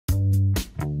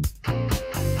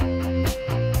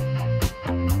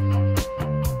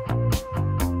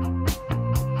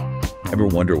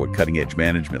ever wonder what cutting-edge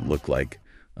management looked like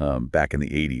back in the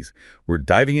 80s? We're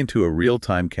diving into a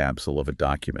real-time capsule of a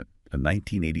document, a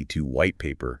 1982 white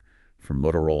paper from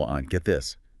Motorola on, get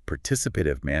this,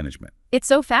 participative management. It's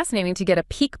so fascinating to get a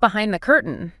peek behind the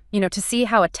curtain, to see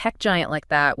how a tech giant like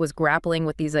that was grappling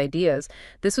with these ideas.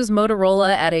 This was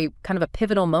Motorola at a kind of a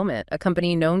pivotal moment, a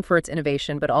company known for its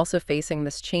innovation, but also facing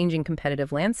this changing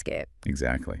competitive landscape.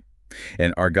 Exactly.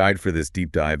 And our guide for this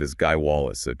deep dive is Guy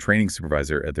Wallace, a training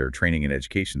supervisor at their Training and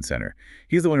Education Center.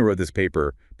 He's the one who wrote this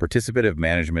paper, Participative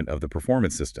Management of the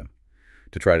Performance System,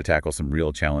 to try to tackle some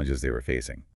real challenges they were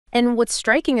facing. And what's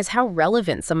striking is how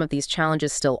relevant some of these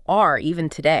challenges still are, even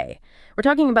today. We're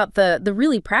talking about the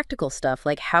really practical stuff,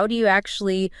 like how do you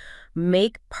actually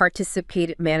make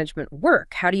participative management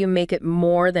work? How do you make it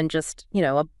more than just,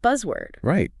 a buzzword?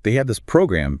 Right. They have this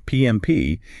program,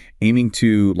 PMP, aiming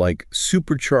to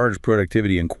supercharge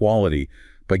productivity and quality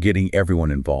by getting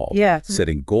everyone involved. Yeah.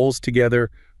 Setting goals together,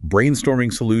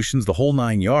 brainstorming solutions, the whole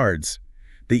 9 yards.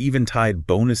 They even tied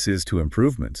bonuses to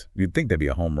improvements. You'd think that'd be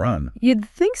a home run. You'd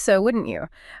think so, wouldn't you?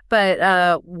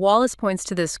 But Wallace points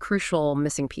to this crucial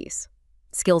missing piece,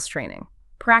 skills training,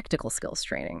 practical skills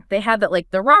training. They had that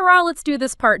the rah-rah, let's do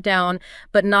this part down,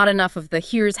 but not enough of the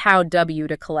here's how W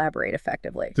to collaborate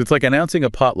effectively. It's like announcing a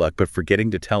potluck, but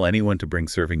forgetting to tell anyone to bring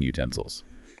serving utensils.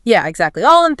 Yeah, exactly.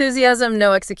 All enthusiasm,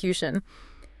 no execution.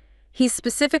 He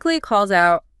specifically calls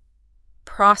out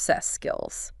process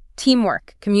skills.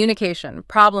 Teamwork, communication,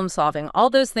 problem solving, all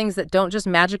those things that don't just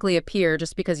magically appear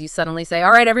just because you suddenly say,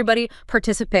 all right, everybody,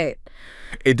 participate.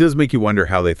 It does make you wonder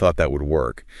how they thought that would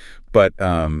work. But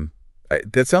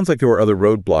that sounds like there were other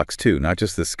roadblocks too, not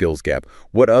just the skills gap.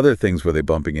 What other things were they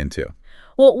bumping into?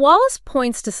 Well, Wallace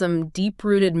points to some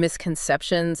deep-rooted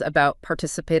misconceptions about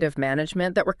participative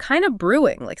management that were kind of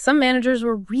brewing. Some managers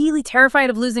were really terrified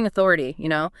of losing authority,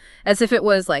 as if it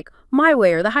was my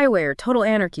way or the highway or total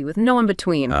anarchy with no in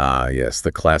between. Ah, yes,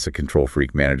 the classic control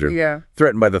freak manager. Yeah.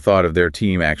 Threatened by the thought of their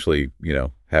team actually,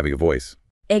 having a voice.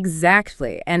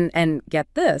 Exactly. And get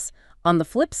this, on the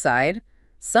flip side,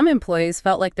 some employees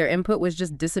felt like their input was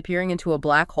just disappearing into a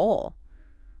black hole,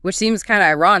 which seems kind of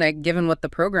ironic given what the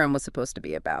program was supposed to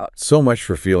be about. So much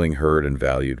for feeling heard and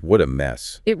valued. What a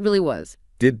mess. It really was.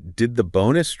 Did the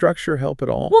bonus structure help at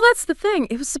all? Well, that's the thing.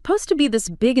 It was supposed to be this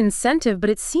big incentive, but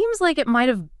it seems like it might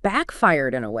have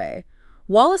backfired in a way.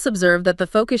 Wallace observed that the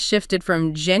focus shifted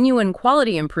from genuine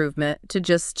quality improvement to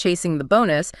just chasing the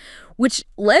bonus, which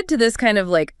led to this kind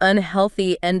of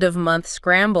unhealthy end-of-month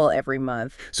scramble every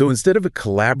month. So instead of a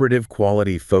collaborative,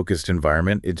 quality-focused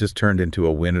environment, it just turned into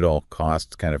a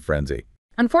win-at-all-costs kind of frenzy.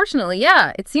 Unfortunately,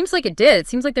 yeah, it seems like it did. It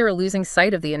seems like they were losing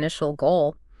sight of the initial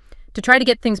goal. To try to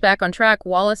get things back on track,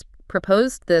 Wallace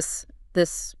proposed this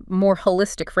more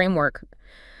holistic framework,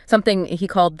 something he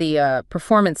called the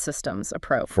performance systems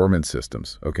approach. Performance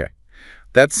systems, okay.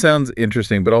 That sounds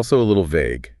interesting, but also a little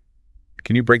vague.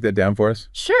 Can you break that down for us?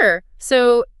 Sure.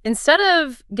 So instead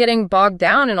of getting bogged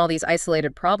down in all these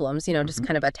isolated problems, just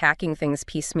kind of attacking things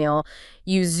piecemeal,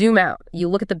 you zoom out. You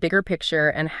look at the bigger picture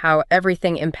and how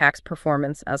everything impacts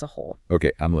performance as a whole.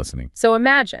 Okay, I'm listening. So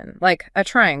imagine a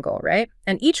triangle, right?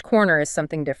 And each corner is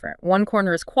something different. One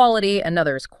corner is quality,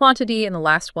 another is quantity, and the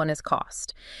last one is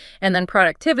cost. And then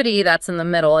productivity, that's in the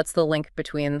middle. It's the link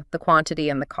between the quantity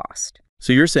and the cost.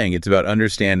 So you're saying it's about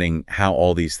understanding how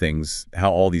all these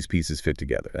pieces fit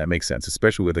together. That makes sense,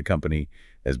 especially with a company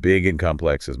as big and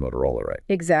complex as Motorola, right?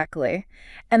 Exactly.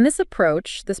 And this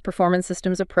approach, this performance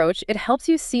systems approach, it helps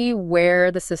you see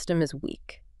where the system is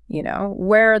weak,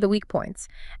 where are the weak points.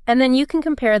 And then you can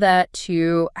compare that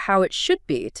to how it should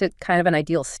be, to kind of an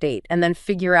ideal state, and then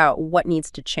figure out what needs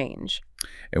to change.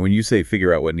 And when you say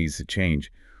figure out what needs to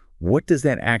change, what does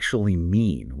that actually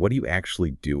mean? What are you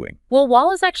actually doing? Well,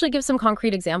 Wallace actually gives some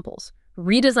concrete examples.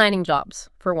 Redesigning jobs,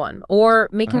 for one, or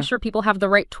making sure people have the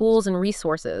right tools and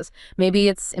resources. Maybe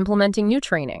it's implementing new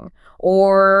training,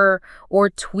 or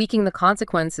tweaking the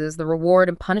consequences, the reward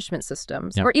and punishment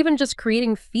systems, or even just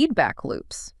creating feedback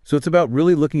loops. So it's about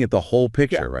really looking at the whole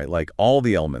picture, right? All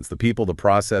the elements, the people, the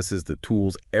processes, the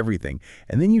tools, everything.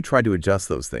 And then you try to adjust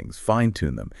those things,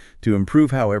 fine-tune them, to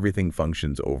improve how everything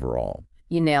functions overall.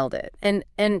 You nailed it. And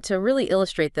to really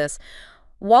illustrate this,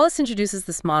 Wallace introduces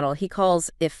this model he calls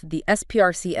the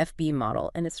SPRC-FB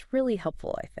model, and it's really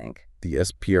helpful, I think. The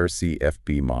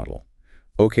SPRC-FB model.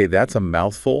 Okay, that's a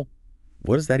mouthful.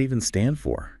 What does that even stand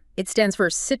for? It stands for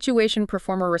Situation,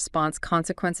 Performer Response,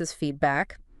 Consequences,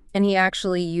 Feedback. And he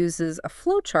actually uses a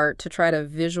flowchart to try to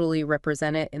visually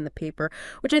represent it in the paper,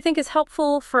 which I think is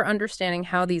helpful for understanding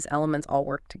how these elements all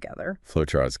work together.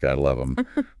 Flowcharts, gotta love them.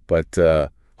 But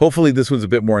Hopefully this one's a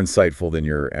bit more insightful than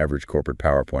your average corporate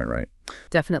PowerPoint, right?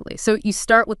 Definitely. So you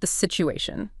start with the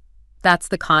situation. That's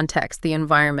the context, the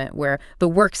environment where the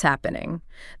work's happening.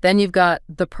 Then you've got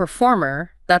the performer.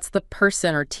 That's the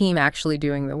person or team actually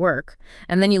doing the work.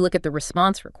 And then you look at the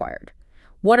response required.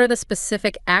 What are the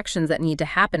specific actions that need to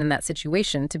happen in that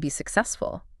situation to be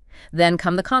successful? Then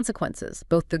come the consequences,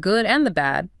 both the good and the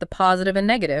bad, the positive and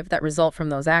negative that result from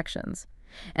those actions.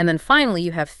 And then finally,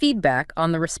 you have feedback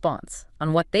on the response,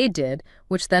 on what they did,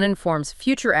 which then informs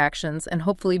future actions and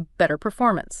hopefully better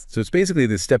performance. So it's basically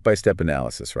this step-by-step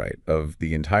analysis, right, of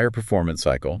the entire performance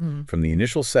cycle, from the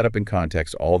initial setup and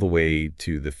context all the way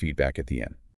to the feedback at the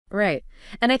end. Right.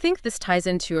 And I think this ties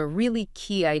into a really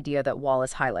key idea that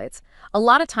Wallace highlights. A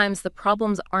lot of times the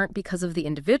problems aren't because of the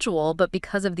individual, but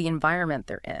because of the environment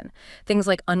they're in. Things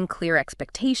like unclear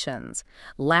expectations,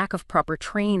 lack of proper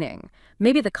training.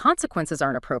 Maybe the consequences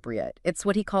aren't appropriate. It's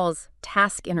what he calls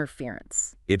task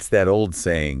interference. It's that old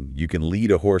saying, you can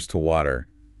lead a horse to water,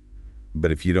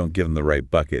 but if you don't give him the right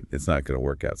bucket, it's not going to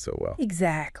work out so well.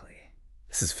 Exactly.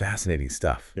 This is fascinating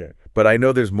stuff. Yeah. But I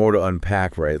know there's more to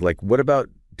unpack, right? Like, what about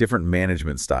different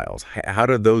management styles? How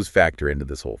do those factor into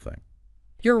this whole thing?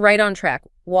 You're right on track.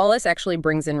 Wallace actually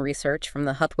brings in research from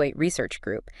the Huthwaite Research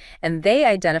Group, and they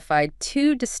identified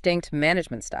two distinct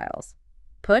management styles,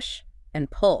 push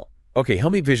and pull. Okay,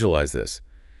 help me visualize this.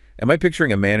 Am I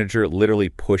picturing a manager literally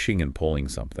pushing and pulling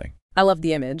something? I love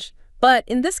the image, but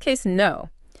in this case, no.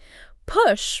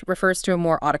 Push refers to a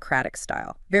more autocratic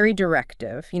style, very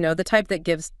directive, the type that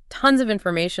gives tons of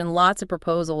information, lots of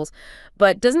proposals,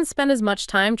 but doesn't spend as much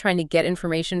time trying to get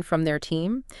information from their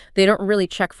team. They don't really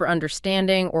check for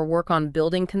understanding or work on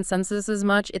building consensus as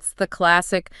much. It's the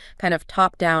classic kind of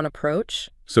top-down approach.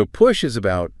 So push is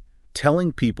about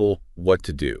telling people what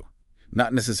to do,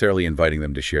 not necessarily inviting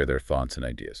them to share their thoughts and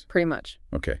ideas. Pretty much.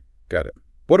 Okay, got it.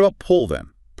 What about pull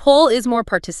then? Pull is more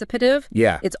participative.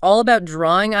 Yeah. It's all about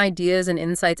drawing ideas and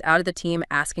insights out of the team,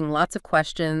 asking lots of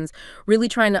questions, really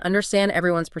trying to understand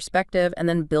everyone's perspective, and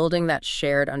then building that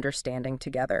shared understanding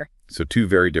together. So two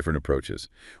very different approaches.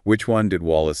 Which one did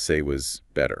Wallace say was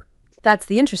better? That's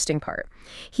the interesting part.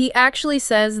 He actually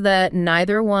says that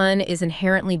neither one is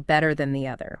inherently better than the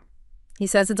other. He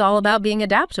says it's all about being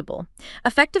adaptable.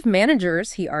 Effective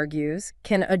managers, he argues,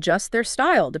 can adjust their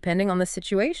style depending on the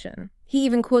situation. He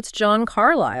even quotes John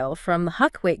Carlyle from the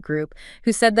Huthwaite Group,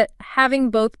 who said that having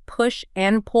both push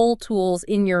and pull tools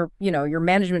in your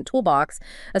management toolbox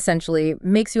essentially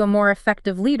makes you a more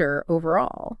effective leader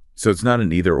overall. So it's not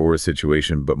an either-or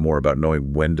situation, but more about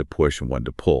knowing when to push and when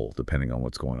to pull, depending on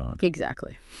what's going on.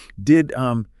 Exactly. Did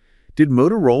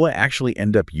Motorola actually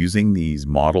end up using these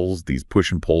models, these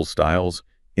push and pull styles,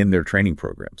 in their training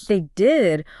programs? They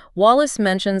did. Wallace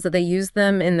mentions that they used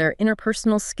them in their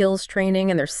interpersonal skills training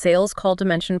and their sales call to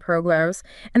mention programs.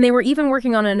 And they were even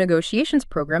working on a negotiations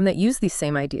program that used these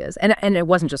same ideas. And it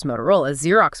wasn't just Motorola.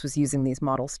 Xerox was using these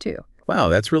models too. Wow,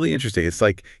 that's really interesting. It's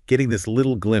like getting this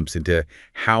little glimpse into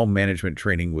how management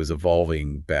training was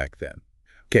evolving back then.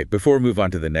 Okay, before we move on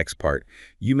to the next part,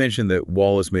 you mentioned that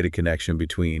Wallace made a connection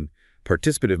between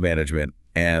participative management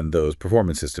and those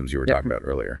performance systems you were talking about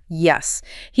earlier. Yes.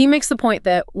 He makes the point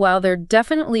that while they're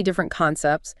definitely different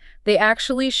concepts, they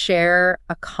actually share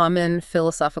a common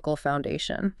philosophical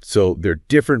foundation. So they're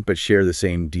different but share the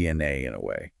same DNA in a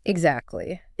way.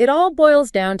 Exactly. It all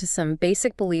boils down to some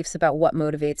basic beliefs about what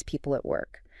motivates people at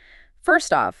work.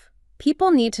 First off,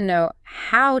 people need to know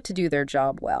how to do their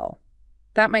job well.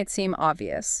 That might seem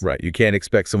obvious. Right. You can't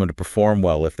expect someone to perform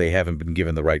well if they haven't been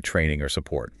given the right training or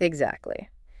support. Exactly.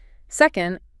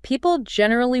 Second, people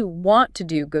generally want to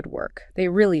do good work. They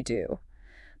really do.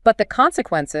 But the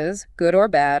consequences, good or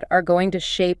bad, are going to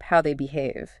shape how they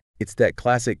behave. It's that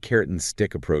classic carrot and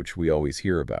stick approach we always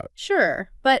hear about.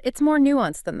 Sure, but it's more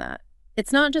nuanced than that.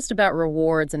 It's not just about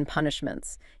rewards and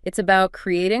punishments. It's about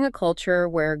creating a culture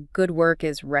where good work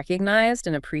is recognized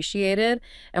and appreciated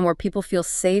and where people feel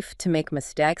safe to make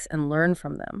mistakes and learn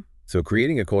from them. So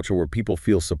creating a culture where people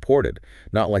feel supported,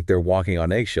 not like they're walking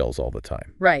on eggshells all the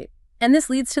time. Right. And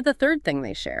this leads to the third thing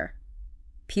they share.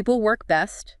 People work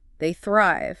best, they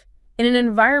thrive, in an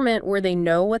environment where they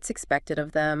know what's expected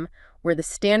of them, where the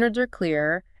standards are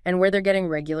clear, and where they're getting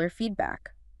regular feedback.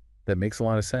 That makes a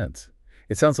lot of sense.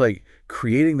 It sounds like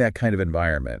creating that kind of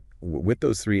environment with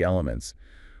those three elements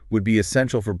would be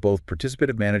essential for both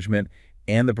participative management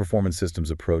and the performance systems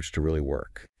approach to really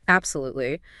work.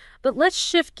 Absolutely. But let's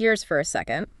shift gears for a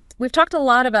second. We've talked a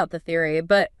lot about the theory,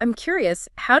 but I'm curious,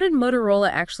 how did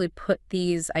Motorola actually put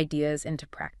these ideas into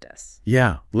practice?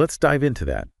 Yeah, let's dive into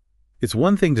that. It's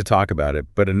one thing to talk about it,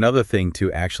 but another thing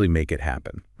to actually make it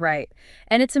happen. Right.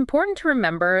 And it's important to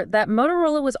remember that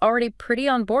Motorola was already pretty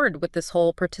on board with this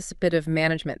whole participative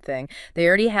management thing. They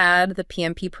already had the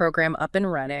PMP program up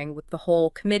and running with the whole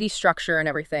committee structure and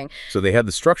everything. So they had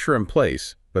the structure in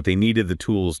place, but they needed the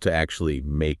tools to actually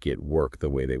make it work the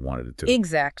way they wanted it to.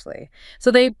 Exactly.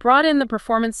 So they brought in the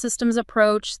performance systems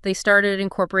approach. They started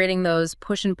incorporating those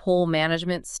push and pull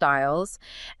management styles.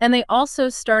 And they also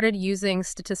started using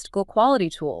statistical quality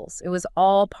tools. It was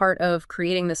all part of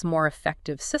creating this more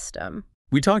effective system.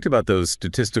 We talked about those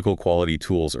statistical quality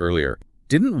tools earlier.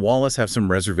 Didn't Wallace have some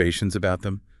reservations about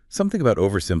them? Something about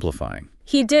oversimplifying.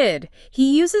 He did.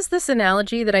 He uses this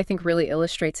analogy that I think really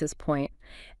illustrates his point.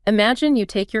 Imagine you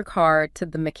take your car to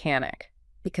the mechanic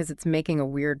because it's making a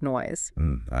weird noise.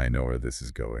 I know where this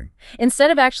is going.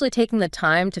 Instead of actually taking the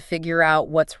time to figure out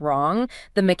what's wrong,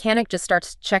 the mechanic just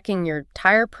starts checking your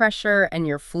tire pressure and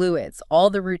your fluids, all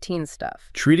the routine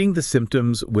stuff. Treating the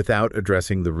symptoms without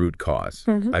addressing the root cause.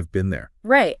 I've been there.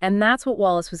 Right, and that's what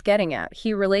Wallace was getting at.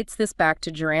 He relates this back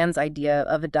to Duran's idea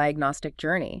of a diagnostic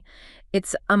journey.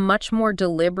 It's a much more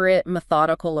deliberate,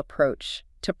 methodical approach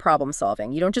to problem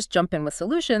solving. You don't just jump in with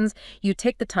solutions. You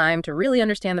take the time to really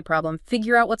understand the problem,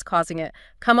 figure out what's causing it,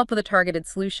 come up with a targeted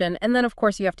solution, and then, of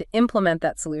course, you have to implement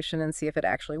that solution and see if it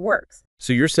actually works.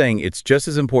 So you're saying it's just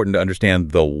as important to understand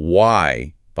the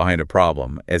why behind a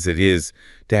problem as it is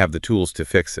to have the tools to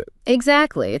fix it.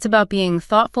 Exactly. It's about being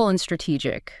thoughtful and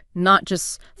strategic, not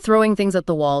just throwing things at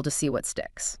the wall to see what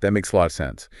sticks. That makes a lot of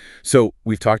sense. So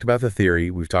we've talked about the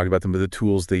theory. We've talked about the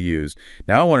tools they use.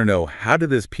 Now I want to know, how did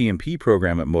this PMP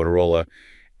program at Motorola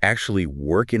actually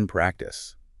work in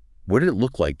practice? What did it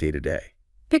look like day to day?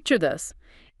 Picture this.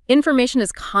 Information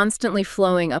is constantly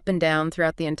flowing up and down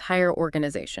throughout the entire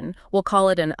organization. We'll call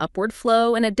it an upward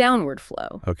flow and a downward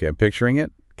flow. Okay, I'm picturing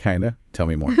it. Kinda. Tell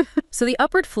me more. So the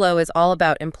upward flow is all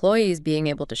about employees being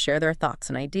able to share their thoughts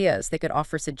and ideas. They could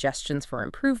offer suggestions for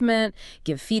improvement,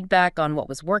 give feedback on what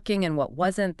was working and what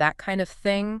wasn't, that kind of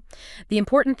thing. The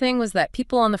important thing was that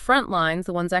people on the front lines,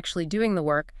 the ones actually doing the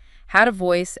work, had a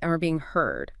voice and were being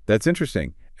heard. That's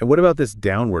interesting. And what about this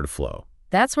downward flow?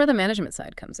 That's where the management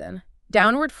side comes in.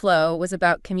 Downward flow was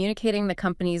about communicating the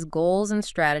company's goals and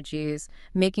strategies,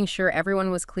 making sure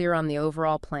everyone was clear on the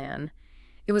overall plan.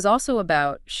 It was also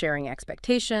about sharing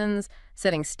expectations,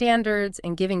 setting standards,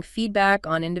 and giving feedback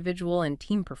on individual and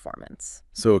team performance.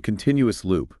 So a continuous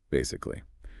loop, basically,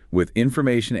 with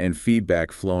information and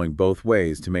feedback flowing both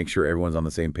ways to make sure everyone's on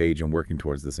the same page and working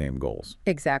towards the same goals.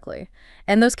 Exactly.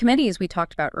 And those committees we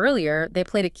talked about earlier, they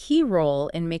played a key role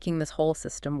in making this whole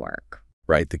system work.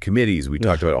 Right, the committees, we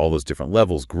talked about all those different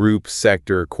levels, group,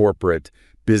 sector, corporate,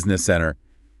 business center.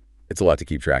 It's a lot to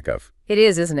keep track of. It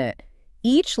is, isn't it?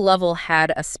 Each level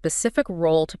had a specific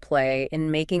role to play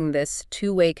in making this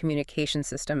two-way communication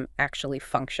system actually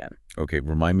function. Okay,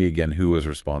 remind me again who was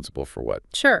responsible for what.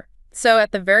 Sure. So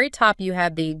at the very top, you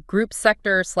had the group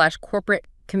sector/corporate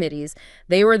committees.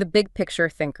 They were the big picture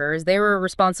thinkers. They were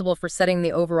responsible for setting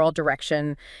the overall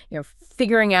direction,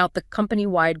 figuring out the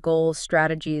company-wide goals,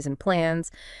 strategies, and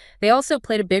plans. They also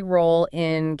played a big role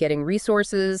in getting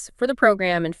resources for the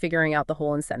program and figuring out the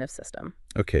whole incentive system.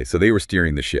 Okay, so they were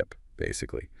steering the ship,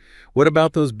 basically. What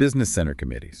about those business center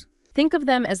committees? Think of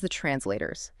them as the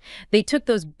translators. They took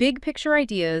those big picture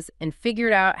ideas and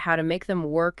figured out how to make them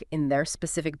work in their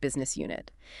specific business unit.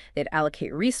 They'd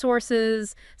allocate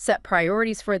resources, set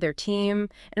priorities for their team,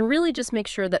 and really just make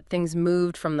sure that things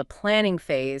moved from the planning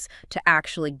phase to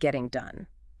actually getting done.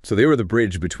 So they were the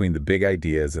bridge between the big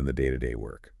ideas and the day-to-day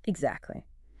work. Exactly.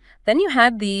 Then you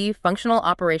had the functional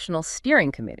operational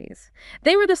steering committees.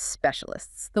 They were the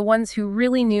specialists, the ones who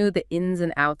really knew the ins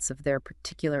and outs of their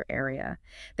particular area.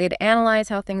 They'd analyze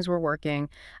how things were working,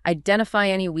 identify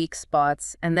any weak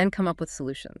spots, and then come up with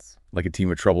solutions. Like a team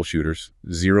of troubleshooters,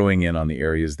 zeroing in on the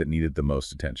areas that needed the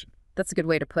most attention. That's a good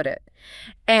way to put it.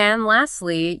 And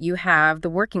lastly, you have the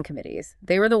working committees.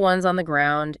 They were the ones on the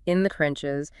ground, in the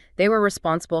trenches. They were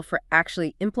responsible for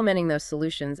actually implementing those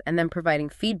solutions and then providing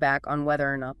feedback on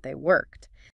whether or not they worked.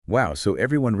 Wow, so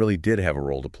everyone really did have a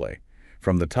role to play,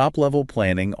 from the top-level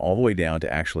planning all the way down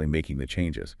to actually making the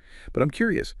changes. But I'm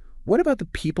curious, what about the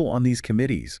people on these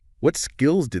committees? What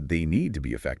skills did they need to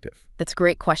be effective? That's a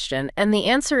great question. And the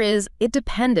answer is it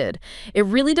depended. It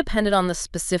really depended on the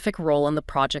specific role in the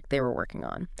project they were working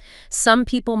on. Some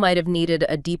people might have needed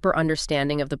a deeper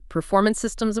understanding of the performance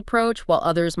systems approach, while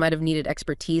others might have needed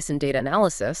expertise in data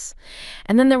analysis.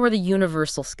 And then there were the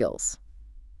universal skills.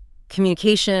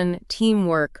 Communication,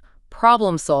 teamwork,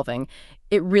 problem solving.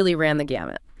 It really ran the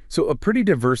gamut. So a pretty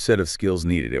diverse set of skills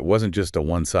needed. It wasn't just a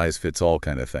one-size-fits-all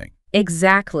kind of thing.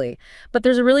 Exactly. But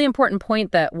there's a really important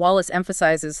point that Wallace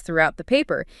emphasizes throughout the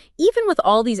paper. Even with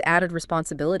all these added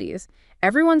responsibilities,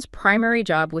 everyone's primary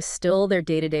job was still their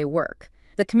day-to-day work.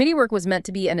 The committee work was meant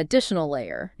to be an additional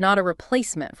layer, not a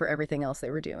replacement for everything else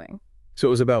they were doing. So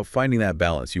it was about finding that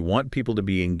balance. You want people to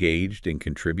be engaged and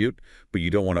contribute, but you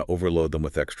don't want to overload them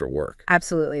with extra work.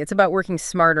 Absolutely. It's about working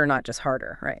smarter, not just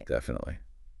harder, right? Definitely.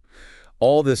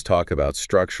 All this talk about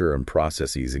structure and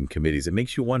processes and committees, it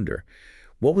makes you wonder,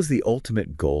 what was the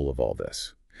ultimate goal of all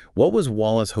this? What was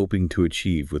Wallace hoping to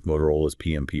achieve with Motorola's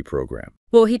PMP program?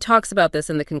 Well, he talks about this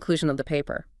in the conclusion of the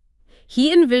paper.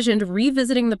 He envisioned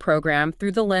revisiting the program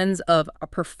through the lens of a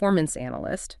performance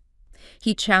analyst.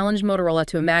 He challenged Motorola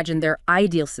to imagine their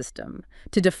ideal system,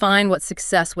 to define what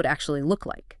success would actually look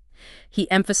like. He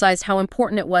emphasized how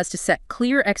important it was to set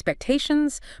clear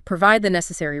expectations, provide the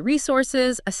necessary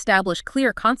resources, establish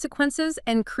clear consequences,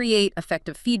 and create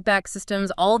effective feedback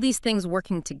systems, all these things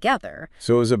working together.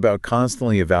 So it was about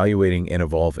constantly evaluating and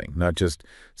evolving, not just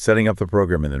setting up the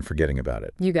program and then forgetting about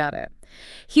it. You got it.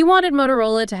 He wanted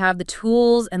Motorola to have the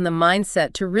tools and the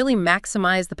mindset to really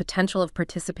maximize the potential of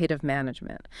participative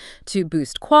management, to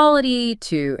boost quality,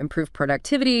 to improve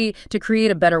productivity, to create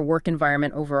a better work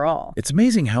environment overall. It's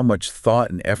amazing how much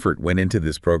thought and effort went into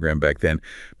this program back then.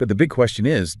 But the big question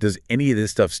is, does any of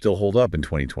this stuff still hold up in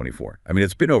 2024? I mean,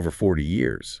 it's been over 40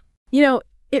 years. You know,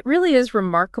 it really is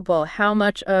remarkable how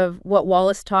much of what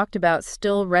Wallace talked about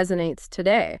still resonates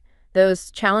today.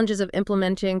 Those challenges of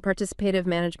implementing participative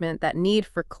management, that need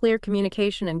for clear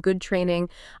communication and good training,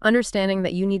 understanding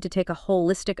that you need to take a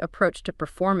holistic approach to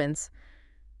performance,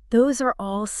 those are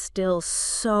all still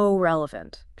so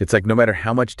relevant. It's like no matter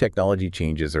how much technology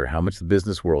changes or how much the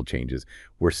business world changes,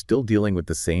 we're still dealing with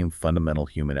the same fundamental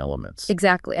human elements.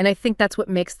 Exactly. And I think that's what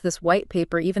makes this white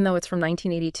paper, even though it's from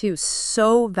 1982,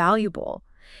 so valuable.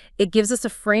 It gives us a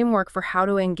framework for how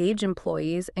to engage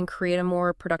employees and create a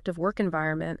more productive work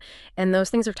environment. And those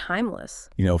things are timeless.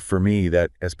 You know, for me,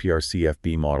 that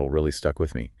SPR-CFB model really stuck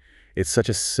with me. It's such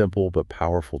a simple but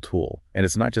powerful tool. And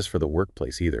it's not just for the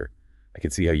workplace either. I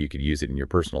can see how you could use it in your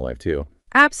personal life too.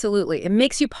 Absolutely. It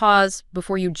makes you pause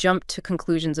before you jump to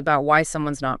conclusions about why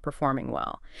someone's not performing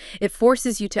well. It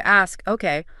forces you to ask,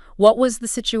 okay, what was the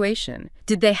situation?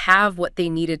 Did they have what they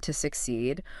needed to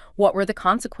succeed? What were the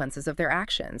consequences of their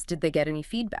actions? Did they get any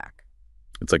feedback?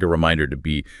 It's like a reminder to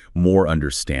be more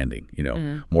understanding,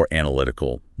 more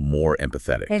analytical, more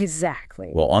empathetic.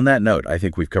 Exactly. Well, on that note, I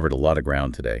think we've covered a lot of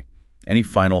ground today. Any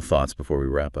final thoughts before we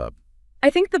wrap up? I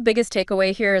think the biggest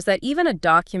takeaway here is that even a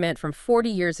document from 40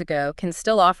 years ago can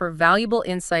still offer valuable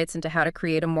insights into how to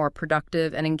create a more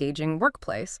productive and engaging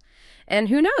workplace. And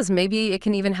who knows, maybe it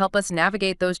can even help us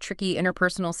navigate those tricky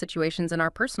interpersonal situations in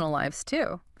our personal lives,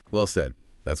 too. Well said.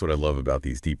 That's what I love about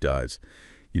these deep dives.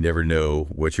 You never know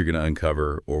what you're going to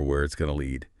uncover or where it's going to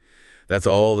lead. That's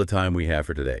all the time we have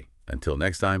for today. Until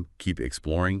next time, keep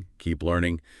exploring, keep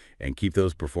learning, and keep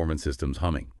those performance systems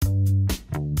humming.